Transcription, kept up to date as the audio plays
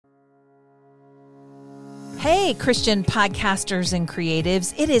Hey, Christian podcasters and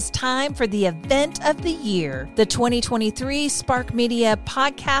creatives, it is time for the event of the year, the 2023 Spark Media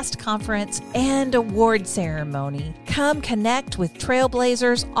Podcast Conference and Award Ceremony. Come connect with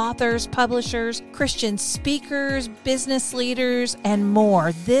trailblazers, authors, publishers, Christian speakers, business leaders, and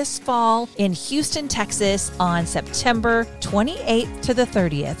more this fall in Houston, Texas on September 28th to the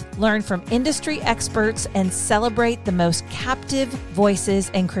 30th. Learn from industry experts and celebrate the most captive voices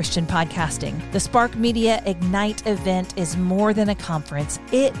in Christian podcasting. The Spark Media Ignite event is more than a conference.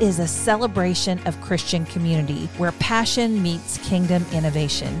 It is a celebration of Christian community where passion meets kingdom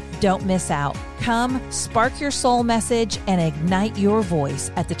innovation. Don't miss out. Come spark your soul message and ignite your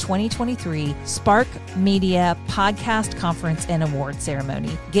voice at the 2023 Spark Media Podcast Conference and Award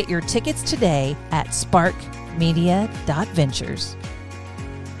Ceremony. Get your tickets today at sparkmedia.ventures.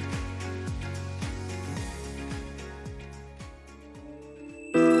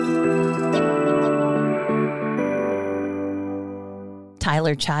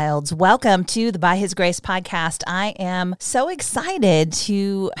 Tyler Childs, welcome to the By His Grace podcast. I am so excited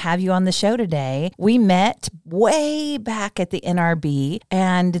to have you on the show today. We met way back at the NRB,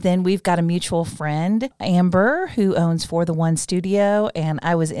 and then we've got a mutual friend, Amber, who owns For the One Studio, and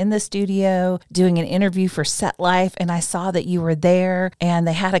I was in the studio doing an interview for Set Life, and I saw that you were there, and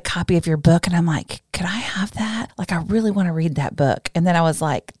they had a copy of your book, and I'm like, could I have that? Like, I really want to read that book. And then I was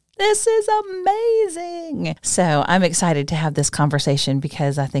like, this is amazing. So I'm excited to have this conversation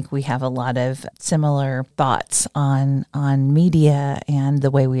because I think we have a lot of similar thoughts on media and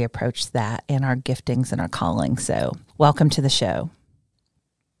the way we approach that and our giftings and our calling. So welcome to the show.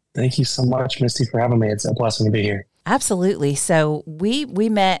 Thank you so much, Misty, for having me. It's a blessing to be here. Absolutely. So we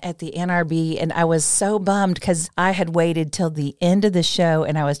met at the NRB, and I was so bummed because I had waited till the end of the show,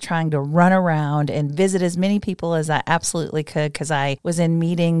 and I was trying to run around and visit as many people as I absolutely could because I was in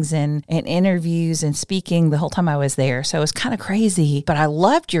meetings and interviews and speaking the whole time I was there. So it was kind of crazy, but I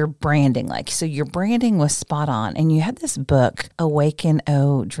loved your branding. So your branding was spot on, and you had this book, Awaken,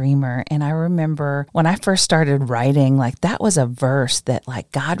 O Dreamer. And I remember when I first started writing, that was a verse that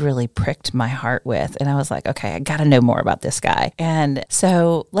God really pricked my heart with. And I was like, okay, I got to know more about this guy. And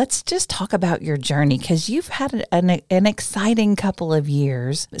so let's just talk about your journey because you've had an exciting couple of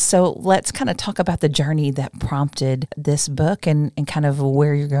years. So let's kind of talk about the journey that prompted this book and kind of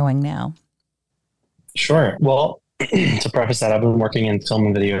where you're going now. Sure. Well, to preface that, I've been working in film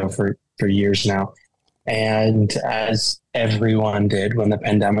and video for years now. And as everyone did when the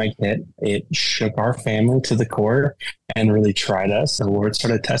pandemic hit, it shook our family to the core and really tried us. The Lord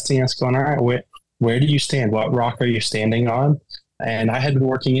started testing us, going, all right, where do you stand? What rock are you standing on? And I had been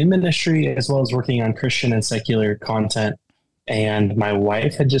working in ministry as well as working on Christian and secular content. And my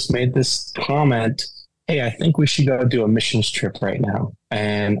wife had just made this comment, hey, I think we should go do a missions trip right now.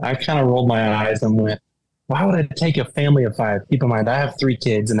 And I kind of rolled my eyes and went, why would I take a family of 5? Keep in mind, I have 3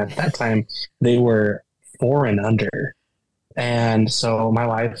 kids. And at that time, they were 4 and under. And so my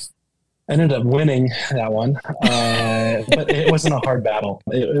wife ended up winning that one, but it wasn't a hard battle.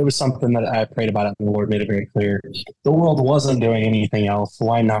 It was something that I prayed about it, and the Lord made it very clear. The world wasn't doing anything else.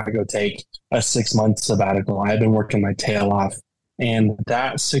 Why not go take a 6-month sabbatical? I had been working my tail off, and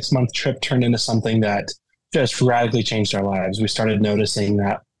that 6-month trip turned into something that just radically changed our lives. We started noticing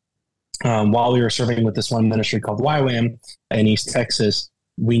that while we were serving with this one ministry called YWAM in East Texas,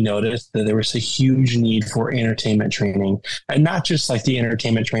 we noticed that there was a huge need for entertainment training, and not just the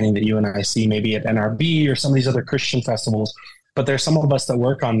entertainment training that you and I see maybe at NRB or some of these other Christian festivals, but there's some of us that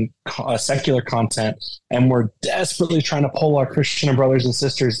work on secular content, and we're desperately trying to pull our Christian brothers and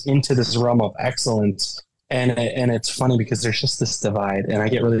sisters into this realm of excellence. And it's funny because there's just this divide, and I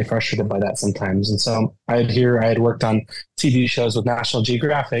get really frustrated by that sometimes. And so I had worked on TV shows with National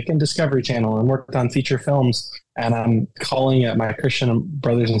Geographic and Discovery Channel and worked on feature films. And I'm calling at my Christian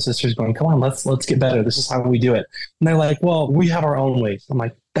brothers and sisters going, come on, let's get better. This is how we do it. And they're like, well, we have our own ways. I'm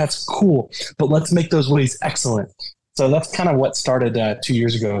like, that's cool, but let's make those ways excellent. So that's kind of what started 2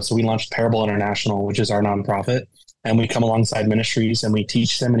 years ago. So we launched Parable International, which is our nonprofit. And we come alongside ministries and we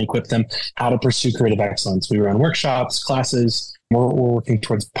teach them and equip them how to pursue creative excellence. We run workshops, classes. We're working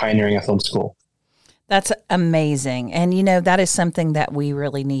towards pioneering a film school. That's amazing. And, that is something that we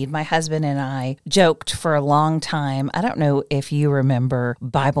really need. My husband and I joked for a long time. I don't know if you remember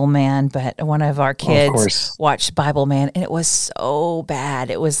Bible Man, but one of our kids watched Bible Man, and it was so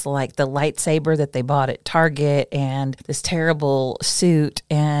bad. It was like the lightsaber that they bought at Target and this terrible suit.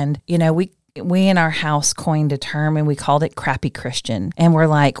 And, we we in our house coined a term and we called it crappy Christian. And we're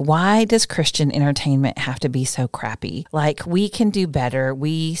like, why does Christian entertainment have to be so crappy? Like, we can do better.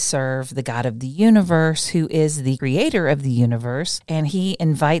 We serve the God of the universe, who is the creator of the universe, and he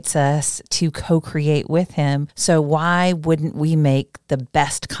invites us to co-create with him. So why wouldn't we make the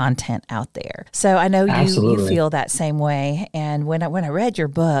best content out there? So I know you feel that same way. And when I read your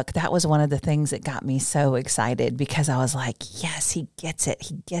book, that was one of the things that got me so excited, because I was like, yes, he gets it.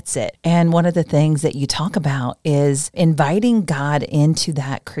 He gets it. And one of the things that you talk about is inviting God into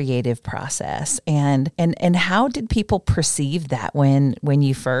that creative process. And how did people perceive that when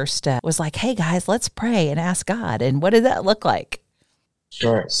you first was like, hey guys, let's pray and ask God? And what did that look like?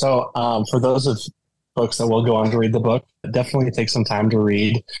 Sure. So for those of folks that will go on to read the book, definitely take some time to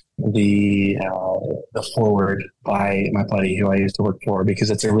read the foreword by my buddy who I used to work for,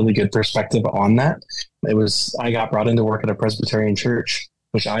 because it's a really good perspective on that. I got brought into work at a Presbyterian church,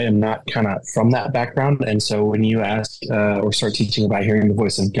 which I am not kind of from that background. And so when you ask or start teaching about hearing the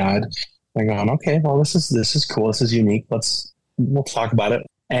voice of God, I'm going, okay, well, this is cool. This is unique. We'll talk about it.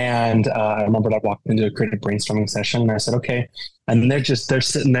 And I remembered I walked into a creative brainstorming session and I said, okay. And they're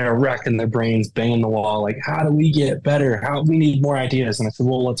sitting there racking their brains, banging the wall. Like, how do we get better? How we need more ideas? And I said,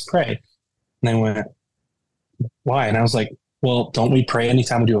 well, let's pray. And they went, why? And I was like, well, don't we pray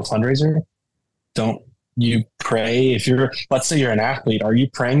anytime we do a fundraiser? Don't you pray let's say you're an athlete, are you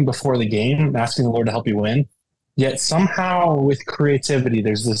praying before the game, asking the Lord to help you win? Yet somehow with creativity,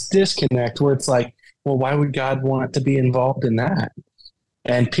 there's this disconnect where it's like, well, why would God want to be involved in that?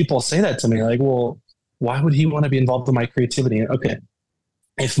 And people say that to me, like, well, why would he want to be involved in my creativity? Okay,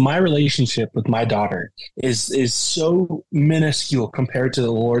 if my relationship with my daughter is so minuscule compared to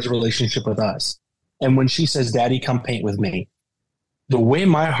the Lord's relationship with us, and when she says, Daddy, come paint with me, the way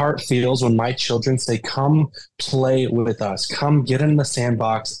my heart feels when my children say, come play with us, come get in the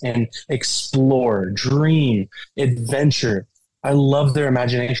sandbox and explore, dream, adventure. I love their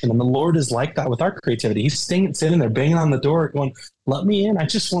imagination. And the Lord is like that with our creativity. He's sitting there banging on the door going, let me in. I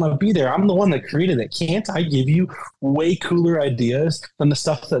just want to be there. I'm the one that created it. Can't I give you way cooler ideas than the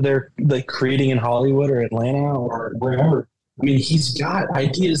stuff that they're like creating in Hollywood or Atlanta or wherever? I mean, he's got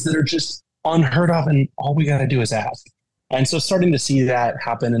ideas that are just unheard of, and all we got to do is ask. And so starting to see that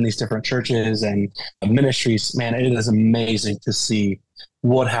happen in these different churches and ministries, man, it is amazing to see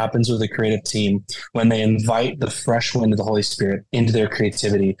what happens with a creative team when they invite the fresh wind of the Holy Spirit into their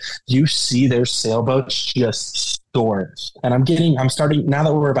creativity. You see their sailboats just soar. And I'm starting, now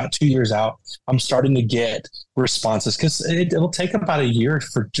that we're about 2 years out, I'm starting to get responses, because it'll take about a year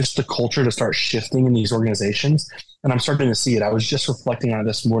for just the culture to start shifting in these organizations. And I'm starting to see it. I was just reflecting on it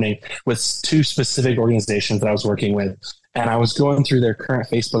this morning with 2 specific organizations that I was working with. And I was going through their current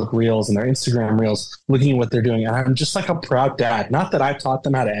Facebook reels and their Instagram reels, looking at what they're doing. And I'm just like a proud dad. Not that I taught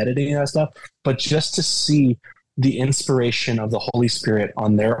them how to edit any of that stuff, but just to see the inspiration of the Holy Spirit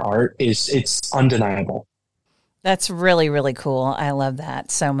on their art it's undeniable. That's really, really cool. I love that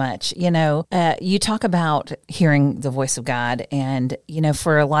so much. You know, you talk about hearing the voice of God, and, you know,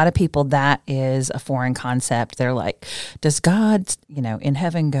 for a lot of people, that is a foreign concept. They're like, does God, you know, in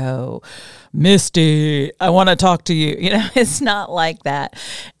heaven go, Misty, I want to talk to you? You know, it's not like that.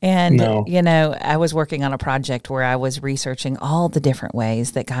 And, No. You know, I was working on a project where I was researching all the different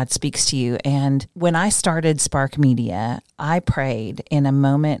ways that God speaks to you. And when I started Spark Media, I prayed in a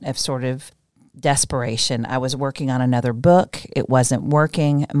moment of sort of desperation. I was working on another book. It wasn't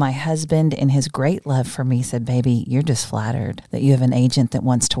working. My husband, in his great love for me, said, baby, you're just flattered that you have an agent that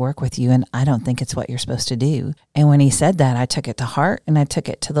wants to work with you, and I don't think it's what you're supposed to do. And when he said that, I took it to heart, and I took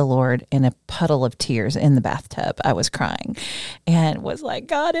it to the Lord in a puddle of tears in the bathtub. I was crying and was like,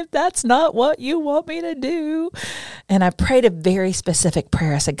 God, if that's not what you want me to do. And I prayed a very specific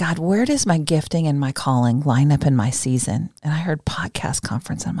prayer. I said, God, where does my gifting and my calling line up in my season? And I heard podcast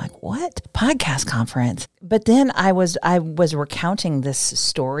conference. I'm like, what? Podcast conference. But then I was recounting this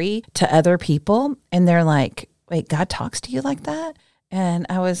story to other people, and they're like, wait, God talks to you like that? And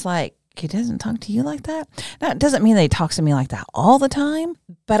I was like, he doesn't talk to you like that? Now, it doesn't mean that he talks to me like that all the time,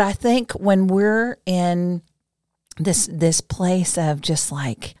 but I think when we're in this place of just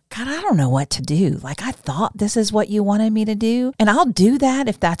like, God, I don't know what to do. Like, I thought this is what you wanted me to do. And I'll do that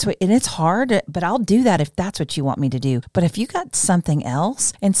if that's what, and it's hard, but I'll do that if that's what you want me to do. But if you got something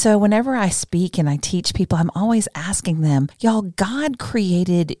else. And so whenever I speak and I teach people, I'm always asking them, y'all, God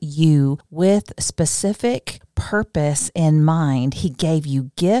created you with specific purpose in mind. He gave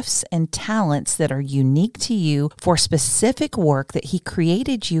you gifts and talents that are unique to you for specific work that he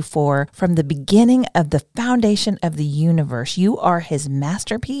created you for from the beginning of the foundation of the universe. You are his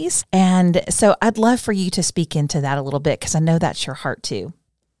masterpiece. And so I'd love for you to speak into that a little bit, because I know that's your heart too.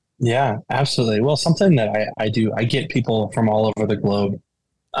 Yeah, absolutely. Well, something that I do, I get people from all over the globe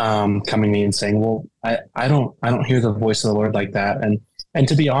coming to me and saying, well, I don't hear the voice of the Lord like that. And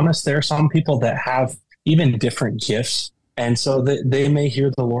to be honest, there are some people that have even different gifts. And so they may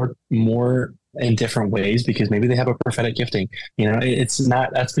hear the Lord more in different ways because maybe they have a prophetic gifting. It's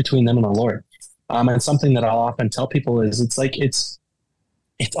not, that's between them and the Lord. And something that I'll often tell people is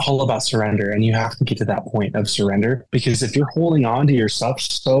it's all about surrender, and you have to get to that point of surrender, because if you're holding on to yourself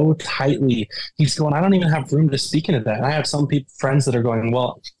so tightly, he's going, I don't even have room to speak into that. And I have some friends that are going,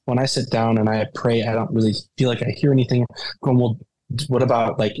 well, when I sit down and I pray, I don't really feel like I hear anything. Going, well, what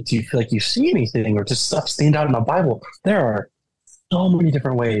about, like, do you feel like you see anything, or just stuff stand out in the Bible? There are so many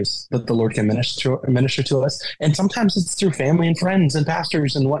different ways that the Lord can minister to us. And sometimes it's through family and friends and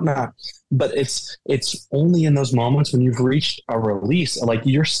pastors and whatnot. But it's only in those moments when you've reached a release, like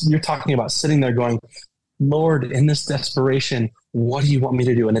you're talking about sitting there going, Lord, in this desperation, what do you want me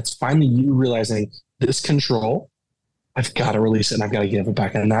to do? And it's finally you realizing this control, I've got to release it and I've got to give it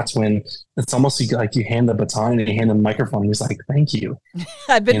back. And that's when it's almost like you hand the baton and you hand the microphone. And he's like, thank you.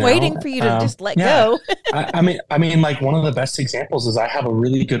 I've been waiting for you to just let go. I mean, like, one of the best examples is I have a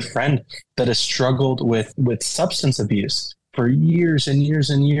really good friend that has struggled with substance abuse for years and years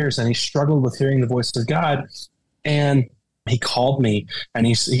and years. And he struggled with hearing the voice of God. And he called me, and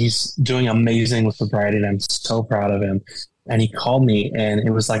he's doing amazing with sobriety. And I'm so proud of him. And he called me, and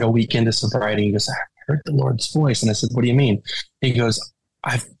it was like a week into sobriety. He goes, I heard the Lord's voice. And I said, what do you mean? He goes,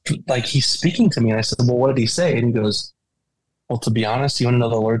 he's speaking to me. And I said, well, what did he say? And he goes, well, to be honest, you want to know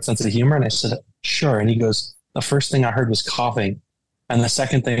the Lord's sense of humor? And I said, sure. And he goes, the first thing I heard was coughing. And the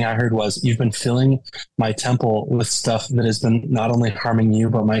second thing I heard was, you've been filling my temple with stuff that has been not only harming you,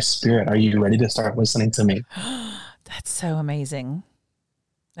 but my spirit. Are you ready to start listening to me? That's so amazing.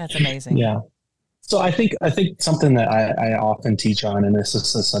 That's amazing. Yeah. So I think something that I often teach on, and this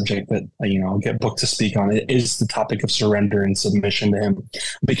is a subject that, I'll get booked to speak on, it is the topic of surrender and submission to him,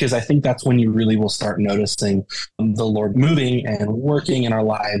 because I think that's when you really will start noticing the Lord moving and working in our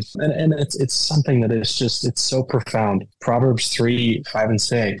lives. And it's something that is just, it's so profound. Proverbs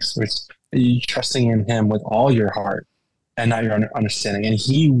 3:5-6, which you trusting in him with all your heart and not your understanding, and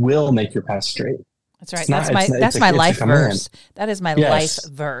he will make your path straight. That's right. That's my life verse. That is my life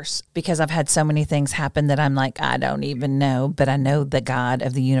verse, because I've had so many things happen that I'm like, I don't even know, but I know the God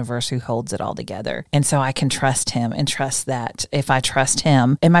of the universe who holds it all together. And so I can trust him and trust that if I trust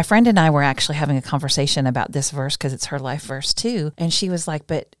him. And my friend and I were actually having a conversation about this verse because it's her life verse too. And she was like,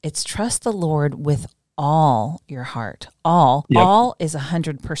 but it's trust the Lord with all your heart. All is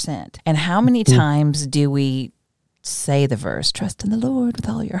 100%. And how many times do we say the verse, trust in the Lord with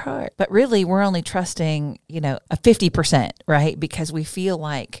all your heart? But really, we're only trusting, a 50%, right? Because we feel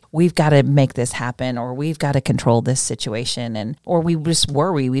like we've got to make this happen, or we've got to control this situation, or we just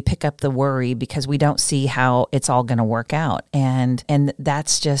worry. We pick up the worry because we don't see how it's all going to work out. And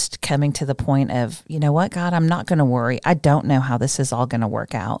that's just coming to the point of, you know what, God, I'm not going to worry. I don't know how this is all going to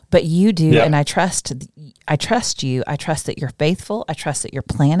work out, but you do. Yeah. And I trust you. I trust that you're faithful. I trust that your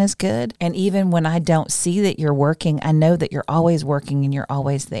plan is good. And even when I don't see that you're working, I know that you're always working and you're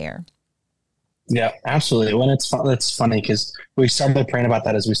always there. Yeah, absolutely. When it's funny because we started praying about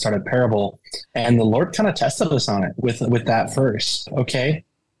that as we started Parable, and the Lord kind of tested us on it with that verse. Okay,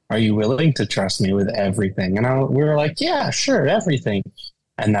 are you willing to trust me with everything? And we were like, yeah, sure, everything.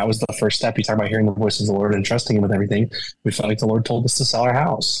 And that was the first step. You talk about hearing the voice of the Lord and trusting him with everything. We felt like the Lord told us to sell our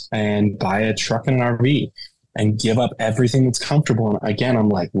house and buy a truck and an RV and give up everything that's comfortable. And again, I'm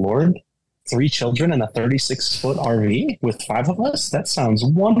like, Lord, 3 children and a 36-foot RV with 5 of us? That sounds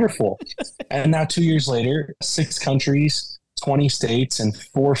wonderful. And now 2 years later, 6 countries, 20 states, and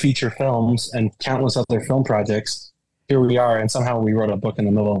 4 feature films and countless other film projects. Here we are. And somehow we wrote a book in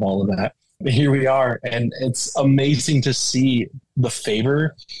the middle of all of that. But here we are. And it's amazing to see the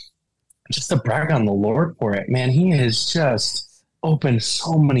favor, just to brag on the Lord for it. Man, he has just opened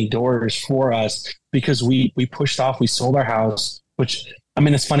so many doors for us because we pushed off, we sold our house, which, I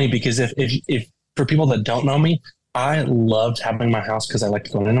mean, it's funny because if for people that don't know me, I loved having my house because I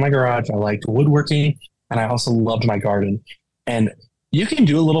liked going into my garage. I liked woodworking, and I also loved my garden. And you can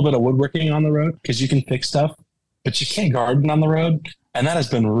do a little bit of woodworking on the road because you can fix stuff, but you can't garden on the road. And that has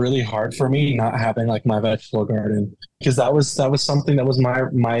been really hard for me, not having like my vegetable garden, because that was something that was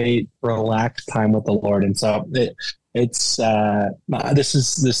my relaxed time with the Lord. And so this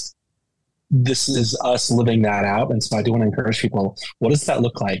is us living that out. And so I do want to encourage people, what does that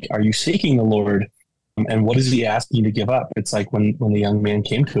look like? Are you seeking the Lord? And what is he asking you to give up? It's like when the young man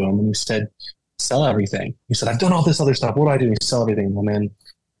came to him and he said, sell everything. He said, I've done all this other stuff. What do I do? He sell everything. The man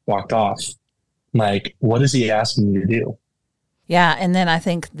walked off. Like, what is he asking you to do? Yeah, and then I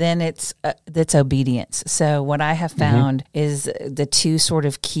think then it's obedience. So what I have found is the two sort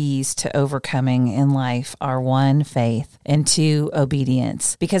of keys to overcoming in life are one, faith, and two,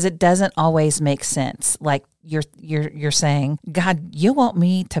 obedience, because it doesn't always make sense. Like you're saying, God, you want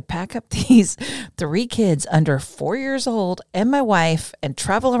me to pack up these 3 kids under 4 years old and my wife and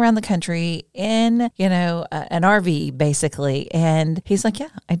travel around the country in, an RV basically. And he's like, yeah,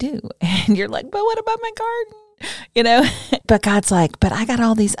 I do. And you're like, but what about my garden? But God's like, but I got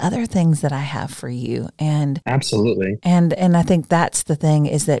all these other things that I have for you. And absolutely. And I think that's the thing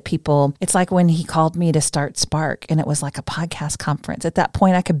is that people, it's like when he called me to start Spark and it was like a podcast conference. At that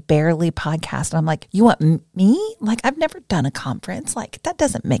point, I could barely podcast. And I'm like, you want me? Like, I've never done a conference. Like, that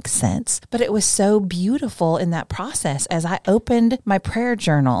doesn't make sense. But it was so beautiful in that process as I opened my prayer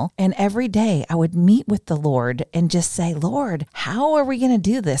journal, and every day I would meet with the Lord and just say, Lord, how are we going to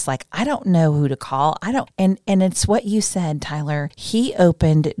do this? Like, I don't know who to call. And it's what you said, Tyler. He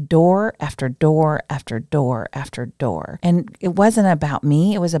opened door after door after door after door. And it wasn't about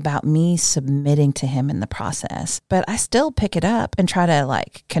me. It was about me submitting to him in the process. But I still pick it up and try to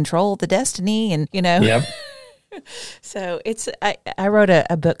like control the destiny and, Yep. So I wrote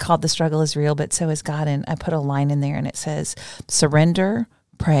a book called The Struggle is Real, but so is God. And I put a line in there and it says, surrender,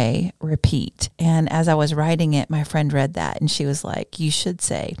 pray, repeat. And as I was writing it, my friend read that and she was like, you should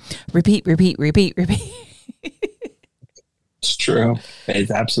say, repeat, repeat, repeat, repeat. It's true.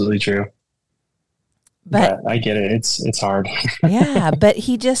 It's absolutely true. But I get it. It's hard. Yeah, but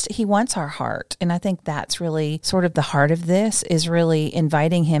he wants our heart. And I think that's really sort of the heart of this is really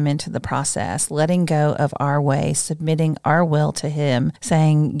inviting him into the process, letting go of our way, submitting our will to him,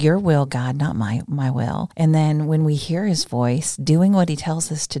 saying, your will, God, not my will. And then when we hear his voice, doing what he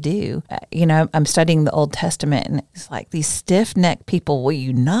tells us to do. I'm studying the Old Testament and it's like these stiff-necked people, will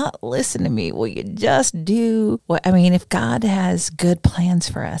you not listen to me? Will you just do what, if God has good plans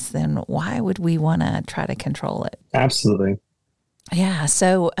for us, then why would we want to try to control it? Absolutely. Yeah.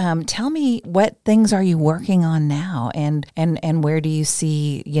 So tell me, what things are you working on now and where do you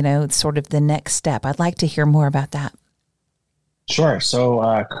see, sort of the next step? I'd like to hear more about that. Sure.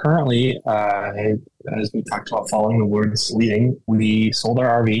 So currently, as we talked about following the Lord's leading, we sold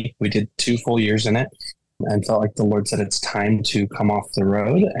our RV. We did 2 full years in it and felt like the Lord said it's time to come off the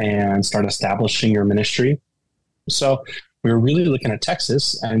road and start establishing your ministry. So we were really looking at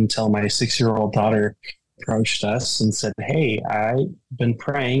Texas until my 6-year-old daughter approached us and said, hey, I've been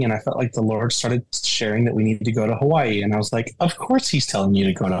praying and I felt like the Lord started sharing that we need to go to Hawaii. And I was like, of course he's telling you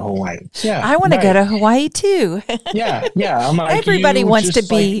to go to Hawaii. Yeah, I want to go to Hawaii too. Yeah. I'm like, everybody wants to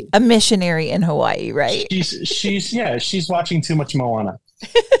be a missionary in Hawaii, right? She's watching too much Moana.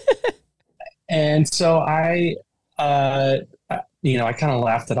 And so I kind of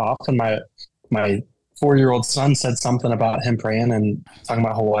laughed it off, and my 4-year-old son said something about him praying and talking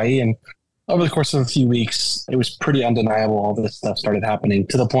about Hawaii. And over the course of a few weeks, it was pretty undeniable. All this stuff started happening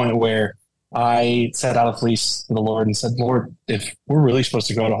to the point where I set out a fleece to the Lord and said, Lord, if we're really supposed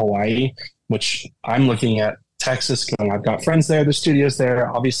to go to Hawaii, which I'm looking at Texas going, I've got friends there, the studio's there.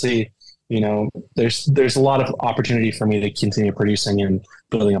 Obviously, there's a lot of opportunity for me to continue producing and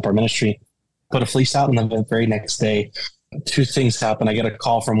building up our ministry. Put a fleece out, and the very next day, 2 things happen. I get a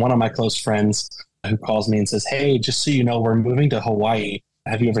call from one of my close friends who calls me and says, hey, just so you know, we're moving to Hawaii.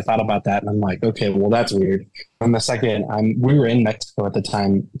 Have you ever thought about that? And I'm like, okay, well, that's weird. And the second, we were in Mexico at the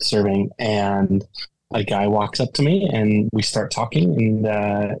time serving, and a guy walks up to me and we start talking,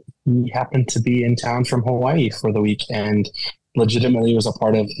 and he happened to be in town from Hawaii for the week and legitimately was a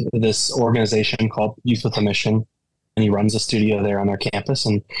part of this organization called Youth with a Mission. And he runs a studio there on their campus.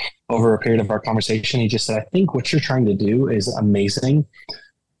 And over a period of our conversation, he just said, I think what you're trying to do is amazing.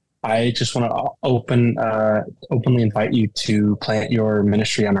 I just want to openly invite you to plant your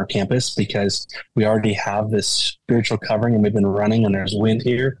ministry on our campus, because we already have this spiritual covering and we've been running and there's wind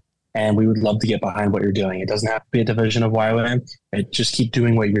here, and we would love to get behind what you're doing. It doesn't have to be a division of YWAM. Just keep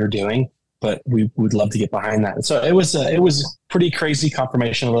doing what you're doing, but we would love to get behind that. And so it was pretty crazy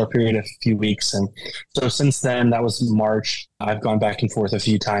confirmation over a period of a few weeks. And so since then, that was March, I've gone back and forth a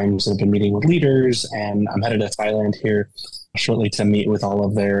few times and been meeting with leaders, and I'm headed to Thailand here shortly to meet with all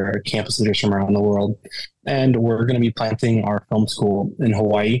of their campus leaders from around the world. And we're going to be planting our film school in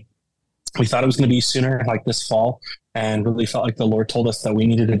Hawaii. We thought it was going to be sooner, like this fall, and really felt like the Lord told us that we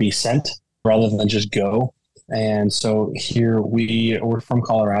needed to be sent rather than just go. And so here we're from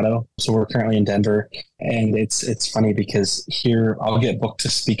Colorado, so we're currently in Denver. And it's funny because here I'll get booked to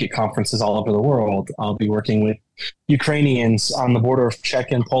speak at conferences all over the world. I'll be working with Ukrainians on the border of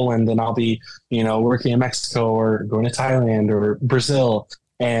Czech and Poland, and I'll be, working in Mexico or going to Thailand or Brazil.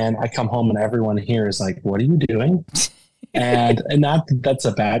 And I come home and everyone here is like, what are you doing? And not that that's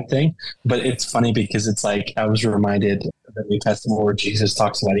a bad thing, but it's funny because it's like I was reminded of the New Testament where Jesus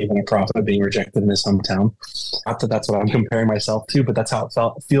talks about even a prophet being rejected in his hometown. Not that that's what I'm comparing myself to, but that's how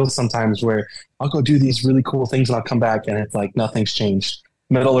it feels sometimes where I'll go do these really cool things and I'll come back and it's like nothing's changed.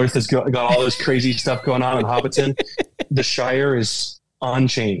 Middle Earth has got all this crazy stuff going on in Hobbiton. The Shire is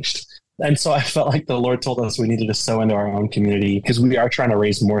unchanged. And so I felt like the Lord told us we needed to sow into our own community because we are trying to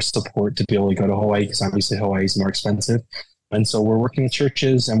raise more support to be able to go to Hawaii because obviously Hawaii is more expensive. And so we're working with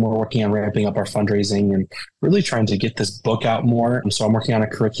churches and we're working on ramping up our fundraising and really trying to get this book out more. So I'm working on a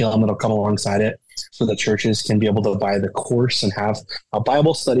curriculum that'll come alongside it so that churches can be able to buy the course and have a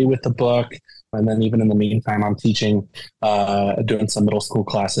Bible study with the book. And then even in the meantime, I'm teaching, doing some middle school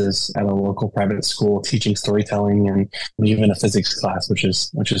classes at a local private school, teaching storytelling and even a physics class, which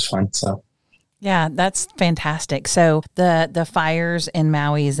is fun. So. Yeah, that's fantastic. So the fires in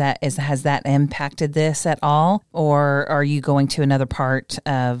Maui, has that impacted this at all? Or are you going to another part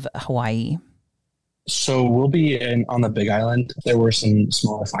of Hawaii? So we'll be on the Big Island. There were some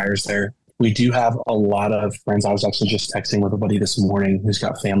smaller fires there. We do have a lot of friends. I was actually just texting with a buddy this morning who's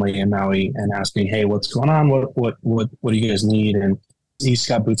got family in Maui and asking, hey, what's going on? What do you guys need? And he's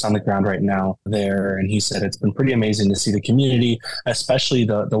got boots on the ground right now there. And he said it's been pretty amazing to see the community, especially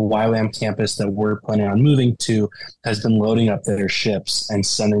the YWAM campus that we're planning on moving to has been loading up their ships and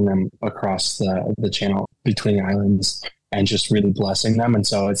sending them across the channel between the islands and just really blessing them. And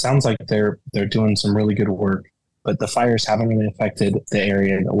so it sounds like they're doing some really good work, but the fires haven't really affected the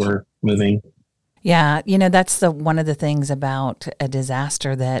area that we're moving. Yeah, that's one of the things about a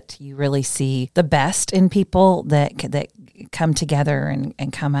disaster that you really see the best in people that come together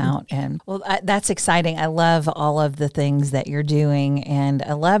and come out. And that's exciting. I love all of the things that you're doing, and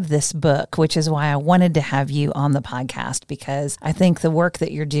I love this book, which is why I wanted to have you on the podcast, because I think the work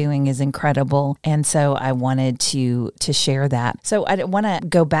that you're doing is incredible, and so I wanted to share that. So I want to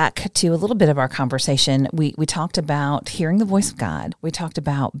go back to a little bit of our conversation. We talked about hearing the voice of God. We talked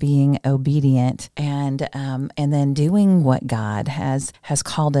about being obedient. And then doing what God has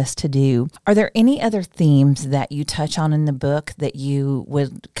called us to do. Are there any other themes that you touch on in the book that you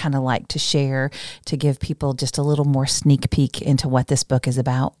would kind of like to share to give people just a little more sneak peek into what this book is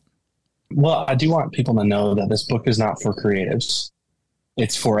about? Well, I do want people to know that this book is not for creatives.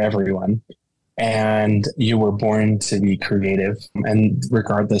 It's for everyone. And you were born to be creative. And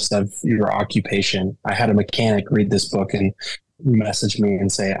regardless of your occupation, I had a mechanic read this book and message me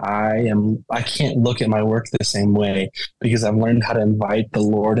and say, I can't look at my work the same way because I've learned how to invite the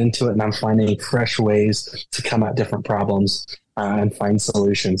Lord into it, and I'm finding fresh ways to come at different problems and find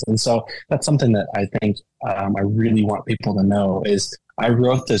solutions. And so that's something that I think I really want people to know is I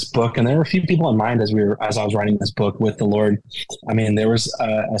wrote this book, and there were a few people in mind as I was writing this book with the Lord. I mean, there was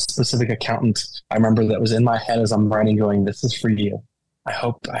a specific accountant I remember that was in my head as I'm writing, going, "This is for you. I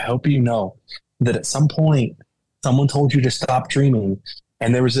hope you know that at some point someone told you to stop dreaming,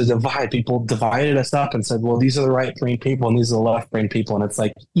 and there was a divide. People divided us up and said, well, these are the right brain people and these are the left brain people." And it's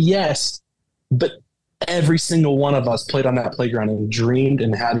like, yes, but every single one of us played on that playground and dreamed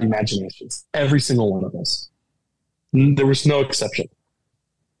and had imaginations. Every single one of us. There was no exception.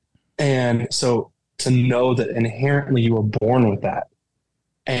 And so to know that inherently you were born with that,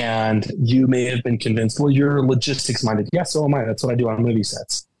 and you may have been convinced, well, you're logistics minded. Yeah, so am I. That's what I do on movie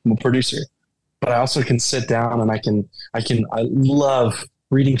sets. I'm a producer. But I also can sit down and I love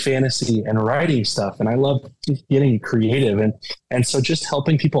reading fantasy and writing stuff, and I love getting creative. And so just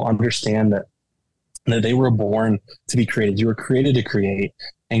helping people understand that they were born to be creative. You were created to create,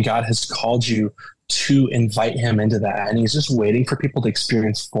 and God has called you to invite him into that. And he's just waiting for people to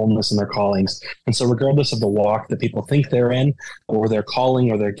experience fullness in their callings. And so regardless of the walk that people think they're in or their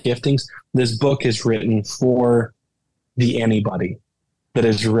calling or their giftings, this book is written for the anybody that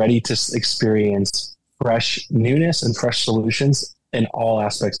is ready to experience fresh newness and fresh solutions in all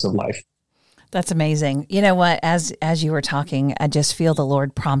aspects of life. That's amazing. You know what? As you were talking, I just feel the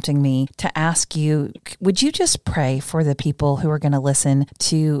Lord prompting me to ask you, would you just pray for the people who are going to listen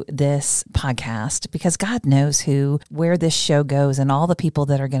to this podcast? Because God knows where this show goes and all the people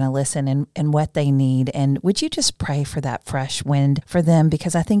that are going to listen and what they need. And would you just pray for that fresh wind for them?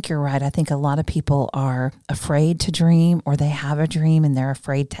 Because I think you're right. I think a lot of people are afraid to dream, or they have a dream and they're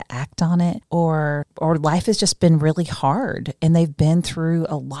afraid to act on it, or life has just been really hard and they've been through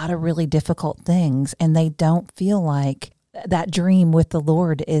a lot of really difficult things, and they don't feel like that dream with the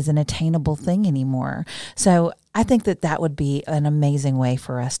Lord is an attainable thing anymore. So I think that would be an amazing way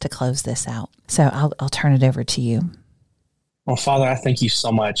for us to close this out. So I'll turn it over to you. Well, Father, I thank you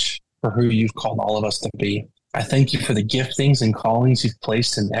so much for who you've called all of us to be. I thank you for the giftings and callings you've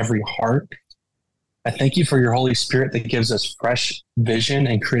placed in every heart. I thank you for your Holy Spirit that gives us fresh vision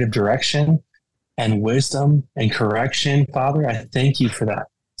and creative direction and wisdom and correction. Father, I thank you for that.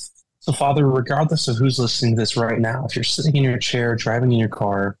 So, Father, regardless of who's listening to this right now, if you're sitting in your chair, driving in your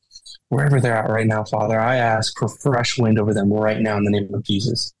car, wherever they're at right now, Father, I ask for fresh wind over them right now in the name of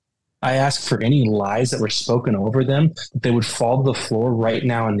Jesus. I ask for any lies that were spoken over them, that they would fall to the floor right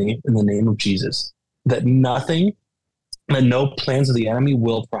now in the name of Jesus, that no plans of the enemy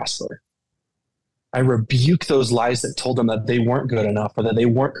will prosper. I rebuke those lies that told them that they weren't good enough, or that they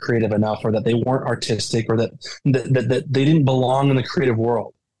weren't creative enough, or that they weren't artistic, or that they didn't belong in the creative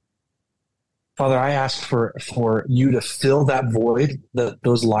world. Father, I ask for you to fill that void that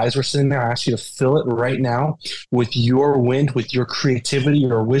those lies were sitting there. I ask you to fill it right now with your wind, with your creativity,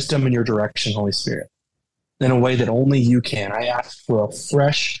 your wisdom, and your direction, Holy Spirit, in a way that only you can. I ask for a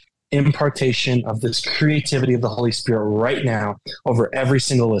fresh impartation of this creativity of the Holy Spirit right now over every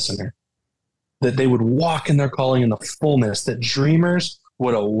single listener, that they would walk in their calling in the fullness, that dreamers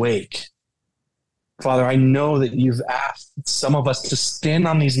would awake. Father, I know that you've asked some of us to stand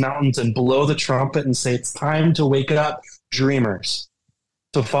on these mountains and blow the trumpet and say, it's time to wake up, dreamers.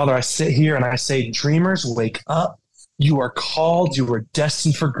 So, Father, I sit here and I say, dreamers, wake up. You are called. You are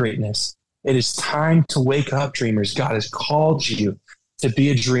destined for greatness. It is time to wake up, dreamers. God has called you to be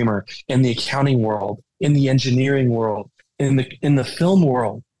a dreamer in the accounting world, in the engineering world, in the film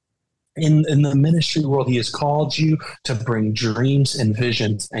world. In the ministry world, he has called you to bring dreams and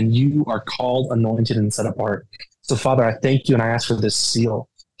visions, and you are called, anointed, and set apart. So, Father, I thank you and I ask for this seal.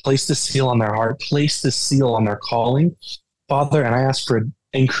 Place the seal on their heart. Place the seal on their calling, Father, and I ask for an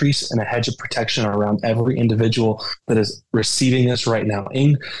increase and a hedge of protection around every individual that is receiving this right now.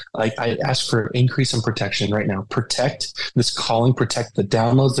 I ask for increase and protection right now. Protect this calling, protect the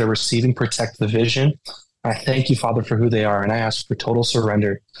downloads they're receiving, protect the vision. I thank you, Father, for who they are, and I ask for total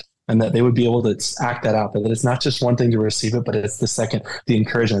surrender, and that they would be able to act that out, that it's not just one thing to receive it, but it's the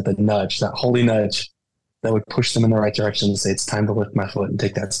encouragement, the nudge, that holy nudge that would push them in the right direction and say, it's time to lift my foot and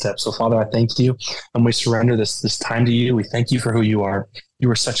take that step. So, Father, I thank you, and we surrender this time to you. We thank you for who you are.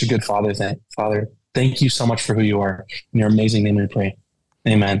 You are such a good Father. Father, thank you so much for who you are. In your amazing name we pray.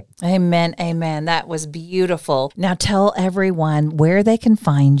 Amen. Amen. Amen. That was beautiful. Now tell everyone where they can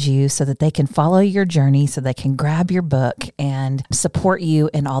find you so that they can follow your journey, so they can grab your book and support you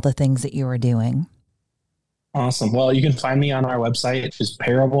in all the things that you are doing. Awesome. Well, you can find me on our website, which is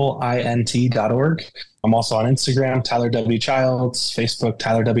parableint.org. I'm also on Instagram, Tyler W. Childs, Facebook,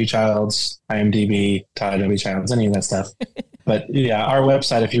 Tyler W. Childs, IMDb, Tyler W. Childs, any of that stuff. But yeah, our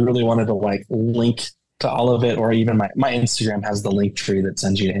website, if you really wanted to link to all of it, or even my Instagram has the link tree that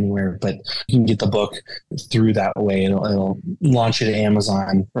sends you to anywhere, but you can get the book through that way. It'll launch you to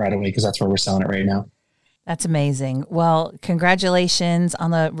Amazon right away, because that's where we're selling it right now. That's amazing. Well, congratulations on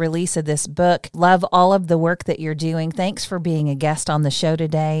the release of this book. Love all of the work that you're doing. Thanks for being a guest on the show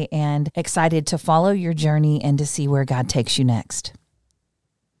today, and excited to follow your journey and to see where God takes you next.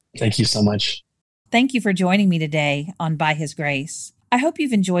 Thank you so much. Thank you for joining me today on By His Grace. I hope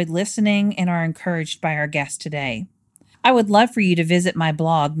you've enjoyed listening and are encouraged by our guest today. I would love for you to visit my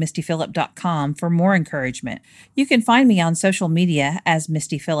blog, mistyphillip.com, for more encouragement. You can find me on social media as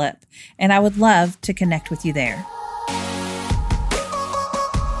Misty Phillip, and I would love to connect with you there.